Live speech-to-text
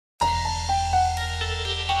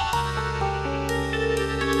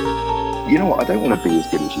you know what? I don't want to be as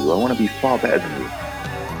good as you. I want to be far better than you.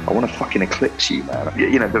 I want to fucking eclipse you, man.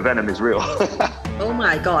 You know, the venom is real. Oh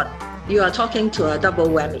my God. You are talking to a double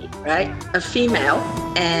whammy, right? A female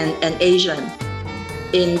and an Asian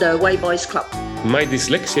in the White Boys Club. My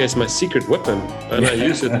dyslexia is my secret weapon, and I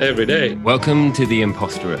use it every day. Welcome to The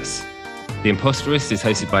Imposterous. The Imposterous is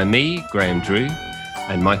hosted by me, Graham Drew,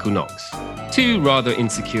 and Michael Knox. Two rather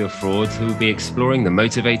insecure frauds who will be exploring the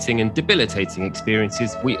motivating and debilitating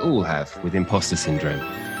experiences we all have with imposter syndrome.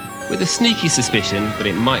 With a sneaky suspicion that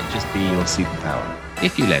it might just be your superpower,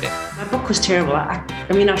 if you let it. My book was terrible.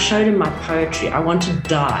 I showed him my poetry. I want to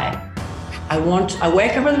die. I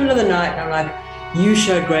wake up in the middle of the night and I'm like, you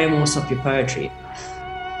showed Graham Allsop your poetry.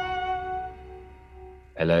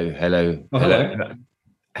 Hello. Oh, hello.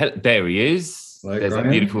 There he is. Hello, there's Graham.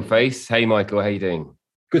 a beautiful face. Hey, Michael, how you doing?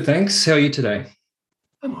 Good, thanks. How are you today?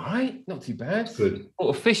 I'm all right. Not too bad. Good.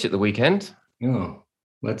 Caught a fish at the weekend. Oh,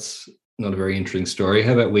 that's not a very interesting story.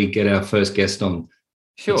 How about we get our first guest on?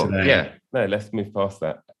 Sure. today? Yeah. No, let's move past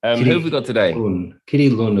that. Kitty Who have we got today? Kitty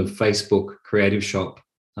Lun of Facebook Creative Shop,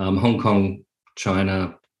 Hong Kong,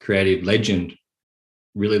 China creative legend.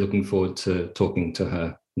 Really looking forward to talking to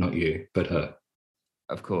her. Not you, but her.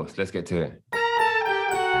 Of course. Let's get to it.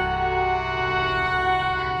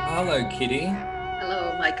 Hello, Kitty.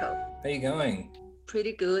 Hello, Michael. How you going?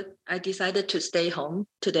 Pretty good. I decided to stay home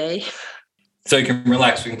today. So you can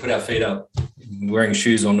relax. We can put our feet up, wearing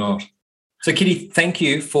shoes or not. So, Kitty, thank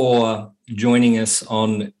you for joining us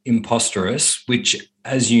on Imposterous, which,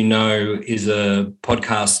 as you know, is a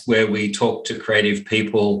podcast where we talk to creative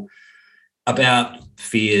people about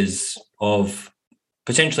fears of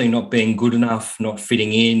potentially not being good enough, not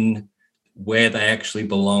fitting in, where they actually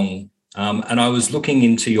belong. And I was looking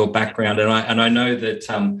into your background, and I know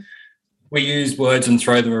that we use words and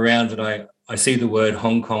throw them around, and I see the word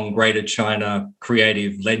Hong Kong, Greater China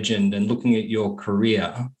creative legend, and looking at your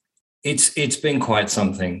career, it's been quite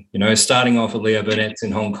something, you know, starting off at Leo Burnett's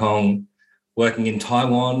in Hong Kong, working in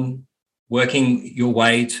Taiwan, working your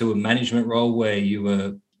way to a management role where you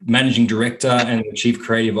were managing director and the chief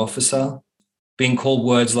creative officer, being called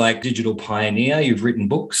words like digital pioneer. You've written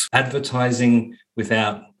books, advertising with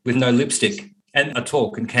no lipstick, and a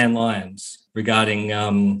talk in Cannes Lions regarding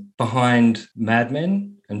behind Mad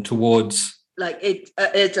Men and towards. Like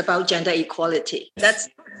it's about gender equality. That's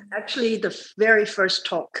actually the very first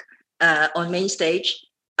talk on main stage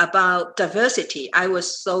about diversity. I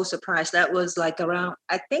was so surprised. That was like around,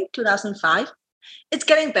 I think, 2005. It's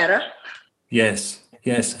getting better. Yes.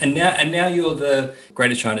 And now you're the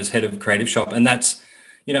Greater China's head of Creative Shop, and that's,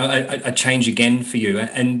 you know, a change again for you.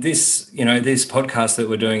 And this, you know, this podcast that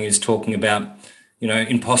we're doing is talking about, you know,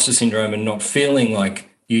 imposter syndrome and not feeling like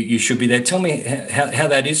you should be there. Tell me how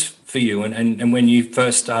that is for you, and when you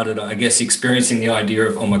first started, I guess, experiencing the idea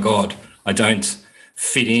of, oh my God, I don't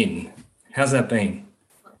fit in. How's that been?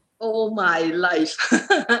 All my life.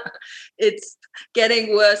 It's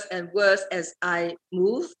getting worse and worse as I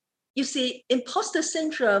move. You see, imposter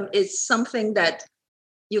syndrome is something that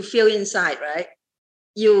you feel inside, right?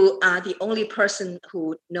 You are the only person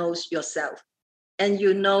who knows yourself, and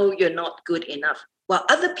you know you're not good enough, while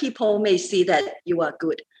other people may see that you are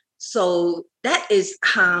good. So that is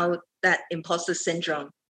how that imposter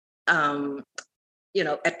syndrome,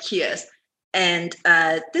 appears. And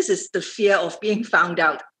this is the fear of being found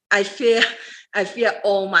out. I fear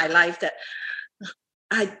all my life that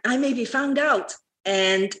I may be found out,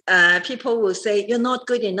 and people will say you're not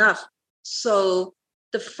good enough. So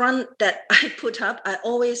the front that I put up, I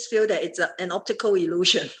always feel that it's an optical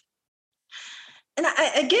illusion. And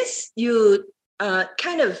I guess you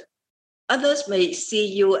others may see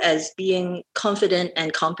you as being confident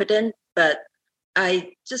and competent, but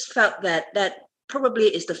I just felt that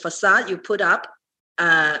probably is the facade you put up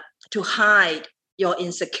to hide your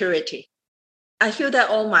insecurity. I feel that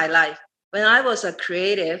all my life. When I was a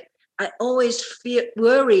creative, I always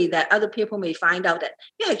worry that other people may find out that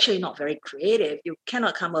you're actually not very creative. You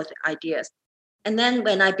cannot come up with ideas. And then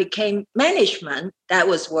when I became management, that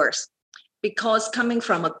was worse, because coming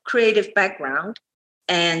from a creative background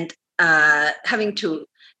and I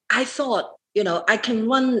thought, you know, I can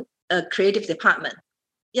run a creative department.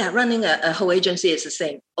 Yeah, running a whole agency is the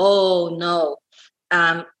same. Oh, no.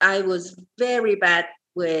 I was very bad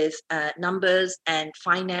with numbers and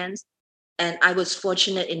finance. And I was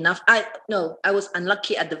fortunate enough. I was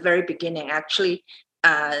unlucky at the very beginning, actually.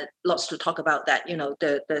 Lots to talk about that, you know,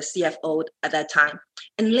 the CFO at that time.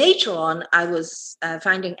 And later on, I was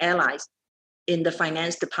finding allies in the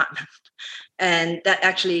finance department. And that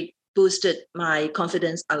actually boosted my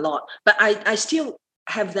confidence a lot. But I still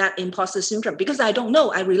have that imposter syndrome because I don't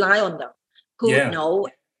know. I rely on them who know.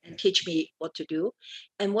 and teach me what to do.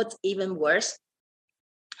 And what's even worse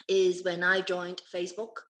is when I joined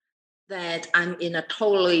Facebook, that I'm in a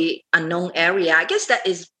totally unknown area. I guess that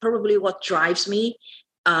is probably what drives me,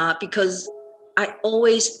 because I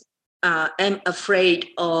always am afraid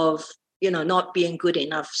of, not being good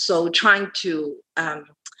enough. So trying to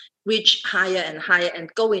reach higher and higher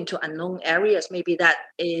and go into unknown areas, maybe that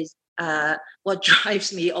is what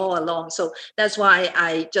drives me all along. So that's why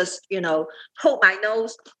I just, hold my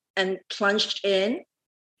nose and plunged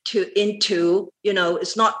into,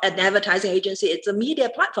 it's not an advertising agency, it's a media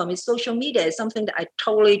platform, it's social media, it's something that I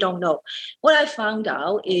totally don't know. What I found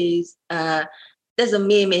out is there's a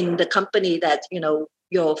meme in the company that,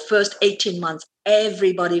 your first 18 months,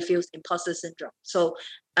 everybody feels imposter syndrome. So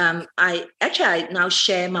I now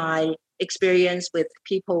share my experience with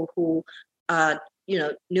people who are,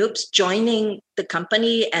 noobs joining the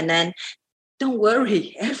company, and then don't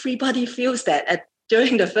worry, everybody feels that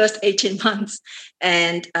during the first 18 months,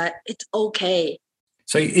 and it's okay.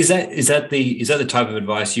 So is that the type of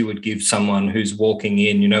advice you would give someone who's walking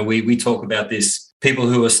in? We talk about this, people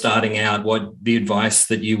who are starting out, what the advice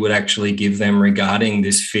that you would actually give them regarding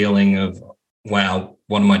this feeling of, wow,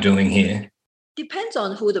 what am I doing here? Depends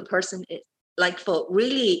on who the person is. Like for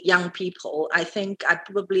really young people, I think I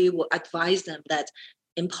probably would advise them that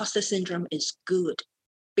imposter syndrome is good,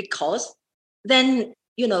 because then,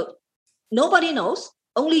 nobody knows,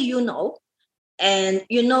 only you know. And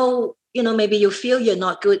maybe you feel you're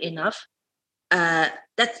not good enough.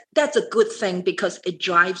 That's a good thing, because it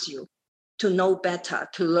drives you to know better,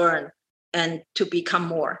 to learn, and to become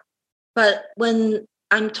more. But when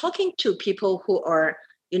I'm talking to people who are,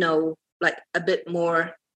 like a bit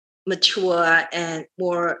more mature and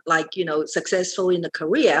more like, successful in the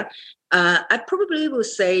career, I probably will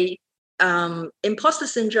say imposter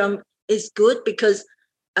syndrome is good, because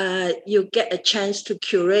you get a chance to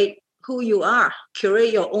curate who you are,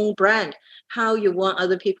 curate your own brand, how you want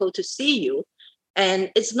other people to see you.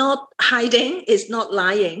 And it's not hiding, it's not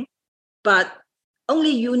lying, but only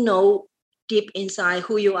you know deep inside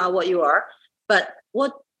who you are, what you are. But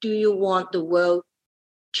what do you want the world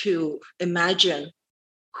to imagine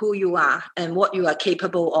who you are and what you are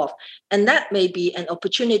capable of? And that may be an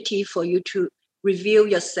opportunity for you to review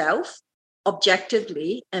yourself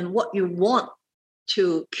objectively and what you want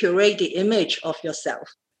to curate the image of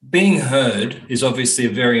yourself. Being heard is obviously a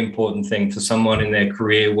very important thing for someone in their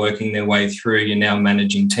career, working their way through. You're now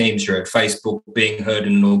managing teams, you're at Facebook, being heard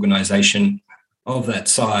in an organization of that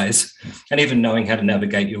size, and even knowing how to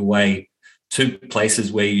navigate your way to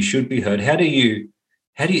places where you should be heard. How do you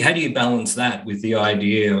balance that with the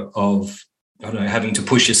idea of, having to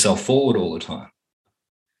push yourself forward all the time?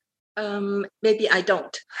 Maybe I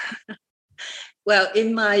don't. Well,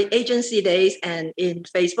 in my agency days and in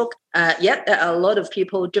Facebook, there are a lot of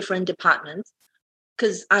people, different departments,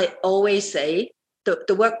 because I always say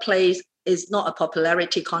the workplace is not a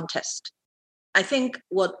popularity contest. I think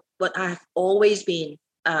what I've always been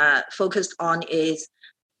focused on is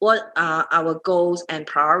what are our goals and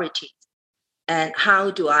priorities, and how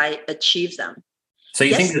do I achieve them. So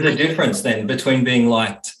you think there's a difference then between being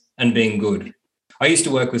liked and being good? I used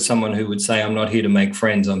to work with someone who would say, I'm not here to make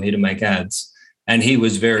friends, I'm here to make ads. And he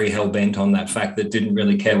was very hell-bent on that fact, that didn't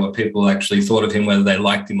really care what people actually thought of him, whether they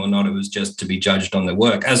liked him or not. It was just to be judged on their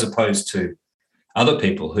work, as opposed to other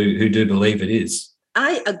people who do believe it is.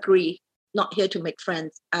 I agree. Not here to make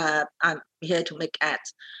friends. I'm here to make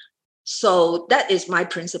ads. So that is my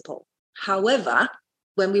principle. However,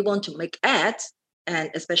 when we want to make ads, and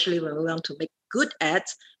especially when we want to make good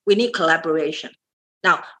ads, we need collaboration.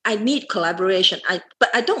 Now, I need collaboration, but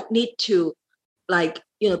I don't need to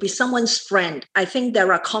be someone's friend. I think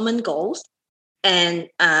there are common goals, and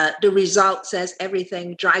the result says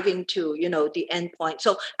everything, driving to, the end point.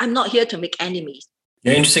 So I'm not here to make enemies.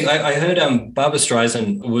 Yeah, interesting. I heard Barbra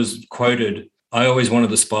Streisand was quoted, I always wanted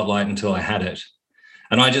the spotlight until I had it.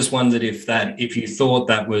 And I just wondered if you thought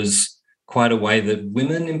that was quite a way that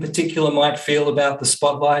women in particular might feel about the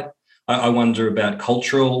spotlight. I wonder about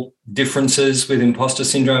cultural differences with imposter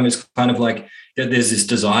syndrome. It's kind of like there's this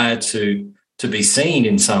desire to be seen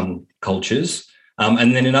in some cultures.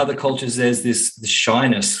 And then in other cultures, there's this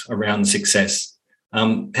shyness around success.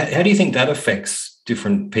 How do you think that affects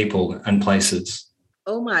different people and places?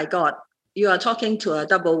 Oh my God, you are talking to a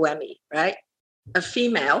double whammy, right? A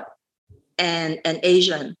female and an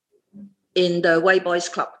Asian in the White Boys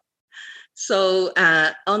Club. So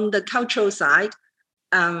on the cultural side,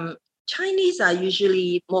 Chinese are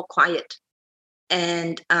usually more quiet.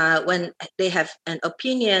 And when they have an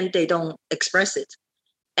opinion, they don't express it.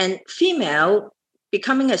 And female,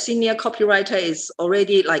 becoming a senior copywriter is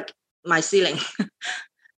already like my ceiling.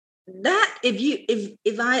 that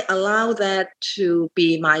if I allow that to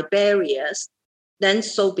be my barriers, then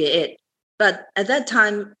so be it. But at that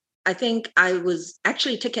time, I think I was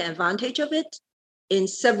actually taking advantage of it in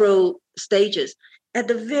several stages. At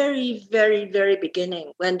the very, very, very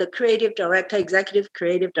beginning, when the creative director, executive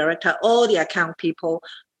creative director, all the account people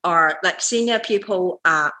are like senior people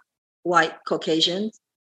are white, Caucasian,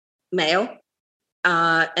 male,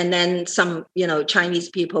 and then some, Chinese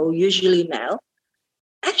people, usually male.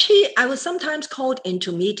 Actually, I was sometimes called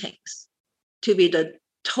into meetings to be the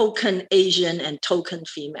token Asian and token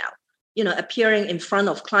female, appearing in front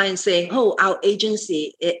of clients saying, oh, our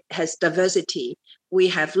agency, it has diversity. We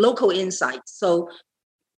have local insights. So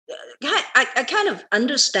I kind of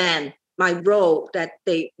understand my role that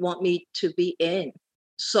they want me to be in.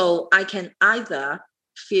 So I can either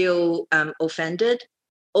feel offended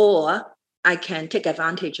or I can take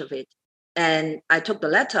advantage of it. And I took the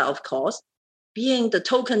latter, of course. Being the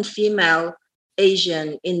token female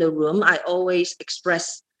Asian in the room, I always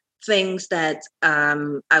express things that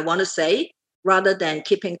I want to say rather than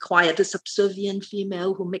keeping quiet, the subservient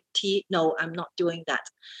female who make tea. No, I'm not doing that.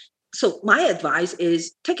 So my advice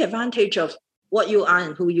is take advantage of what you are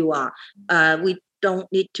and who you are. We don't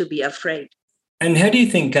need to be afraid. And how do you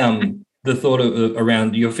think the thought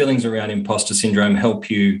around your feelings around imposter syndrome help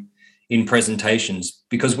you in presentations?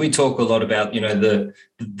 Because we talk a lot about, the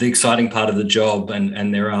exciting part of the job,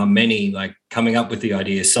 and there are many, like coming up with the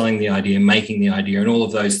idea, selling the idea, making the idea, and all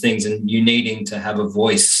of those things, and you needing to have a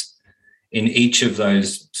voice in each of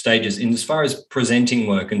those stages. In as far as presenting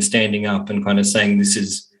work and standing up and kind of saying this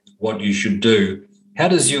is what you should do, how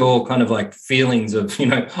does your kind of like feelings of,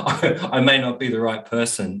 I may not be the right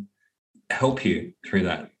person help you through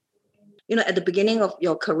that? At the beginning of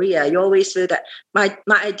your career, you always feel that my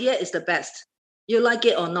idea is the best. You like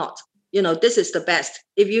it or not, this is the best.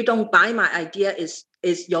 If you don't buy my idea,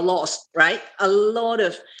 is your loss, right? A lot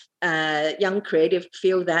of young creatives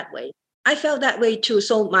feel that way. I felt that way too.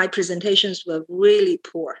 So my presentations were really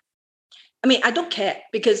poor. I mean, I don't care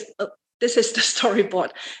because this is the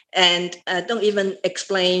storyboard, and don't even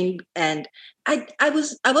explain. And I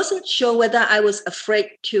wasn't sure whether I was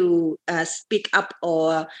afraid to speak up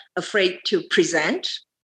or afraid to present.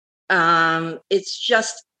 It's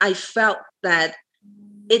just I felt that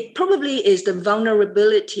it probably is the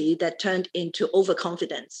vulnerability that turned into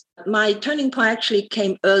overconfidence. My turning point actually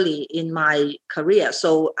came early in my career,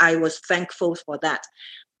 so I was thankful for that.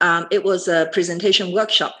 It was a presentation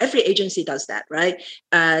workshop. Every agency does that, right?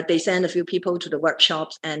 They send a few people to the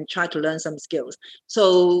workshops and try to learn some skills.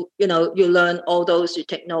 So, you learn all those, you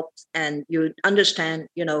take notes, and you understand,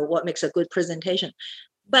 what makes a good presentation.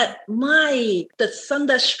 But the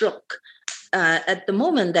thunderstruck at the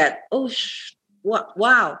moment that,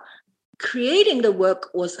 wow, creating the work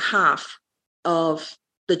was half of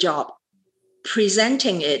the job.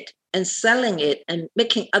 Presenting it and selling it and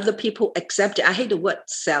making other people accept it. I hate the word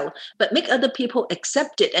sell, but make other people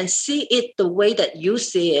accept it and see it the way that you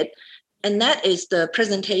see it. And that is the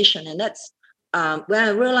presentation. And that's when I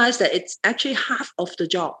realized that it's actually half of the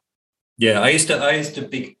job. Yeah, I used to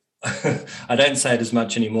be, I don't say it as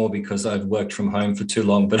much anymore because I've worked from home for too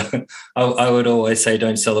long, but I would always say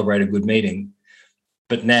don't celebrate a good meeting.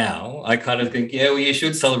 But now I kind of think, well, you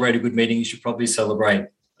should celebrate a good meeting. You should probably celebrate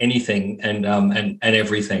anything and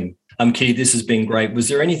everything. Kitty, this has been great. Was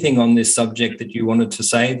there anything on this subject that you wanted to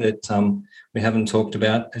say that we haven't talked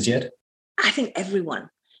about as yet? I think everyone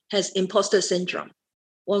has imposter syndrome,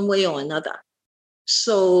 one way or another.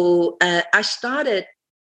 So I started,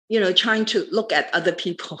 trying to look at other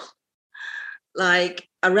people. Like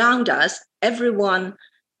around us, everyone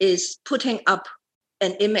is putting up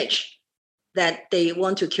an image that they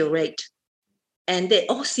want to curate. And they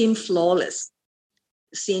all seem flawless.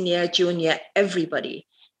 Senior, junior, everybody.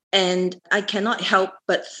 And I cannot help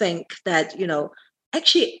but think that,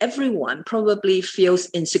 actually everyone probably feels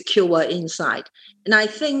insecure inside. And I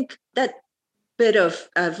think that bit of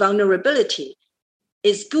vulnerability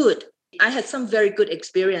is good. I had some very good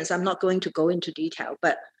experience. I'm not going to go into detail,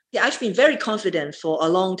 but I've been very confident for a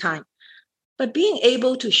long time. But being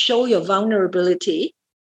able to show your vulnerability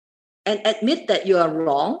and admit that you are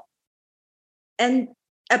wrong and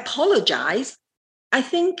apologize, I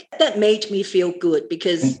think that made me feel good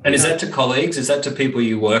because... And is that to colleagues? Is that to people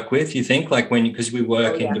you work with, you think? Like because we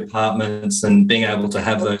work in departments and being able to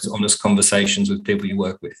have those honest conversations with people you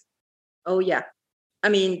work with? Oh, yeah. I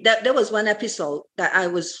mean, there was one episode that I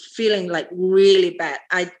was feeling like really bad.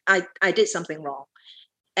 I did something wrong.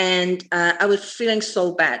 And I was feeling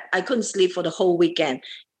so bad. I couldn't sleep for the whole weekend.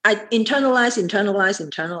 I internalized.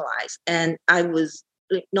 And I was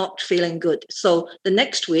not feeling good. So the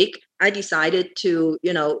next week, I decided to,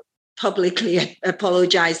 publicly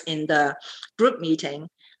apologized in the group meeting,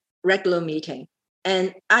 regular meeting.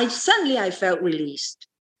 And I felt released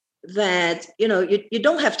that, you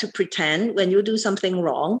don't have to pretend when you do something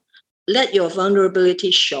wrong. Let your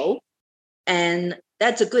vulnerability show. And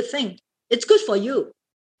that's a good thing. It's good for you.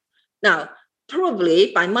 Now,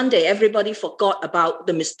 probably by Monday, everybody forgot about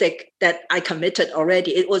the mistake that I committed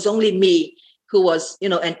already. It was only me who was,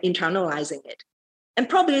 and internalizing it. And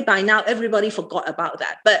probably by now, everybody forgot about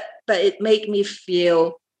that. But it made me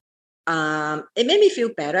feel,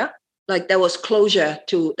 better. Like there was closure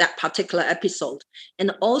to that particular episode.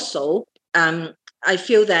 And also, I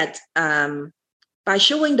feel that by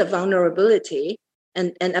showing the vulnerability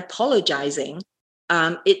and apologizing,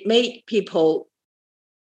 it made people,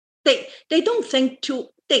 they don't think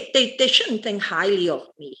they shouldn't think highly of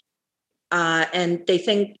me. And they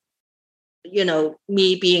think,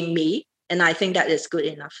 me being me. And I think that is good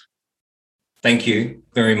enough. Thank you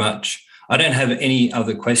very much. I don't have any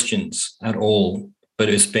other questions at all, but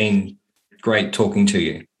it's been great talking to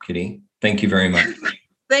you, Kitty. Thank you very much.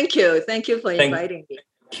 Thank you. Thank you for inviting me.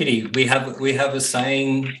 Kitty, we have a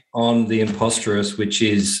saying on The Imposteress, which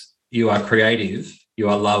is, you are creative, you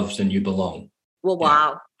are loved, and you belong. Well,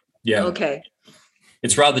 wow. Yeah. Okay.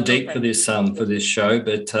 It's rather deep for this show,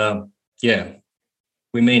 but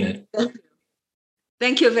we mean it.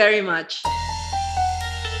 Thank you very much.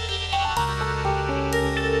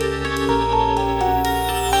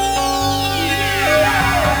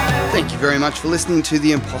 Thank you very much for listening to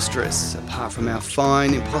The Imposteress. Apart from our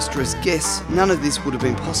fine Imposteress guests, none of this would have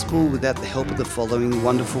been possible without the help of the following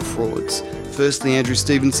wonderful frauds. Firstly, Andrew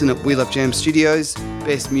Stevenson at Wheel Up Jam Studios,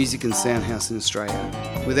 best music and sound house in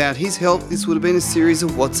Australia. Without his help, this would have been a series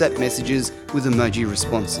of WhatsApp messages with emoji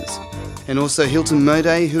responses. And also Hilton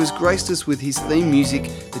Moday, who has graced us with his theme music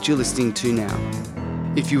that you're listening to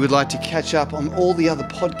now. If you would like to catch up on all the other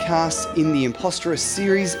podcasts in the Imposteress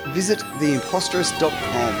series, visit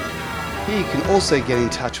theimposteress.com. Here you can also get in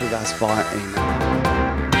touch with us via email.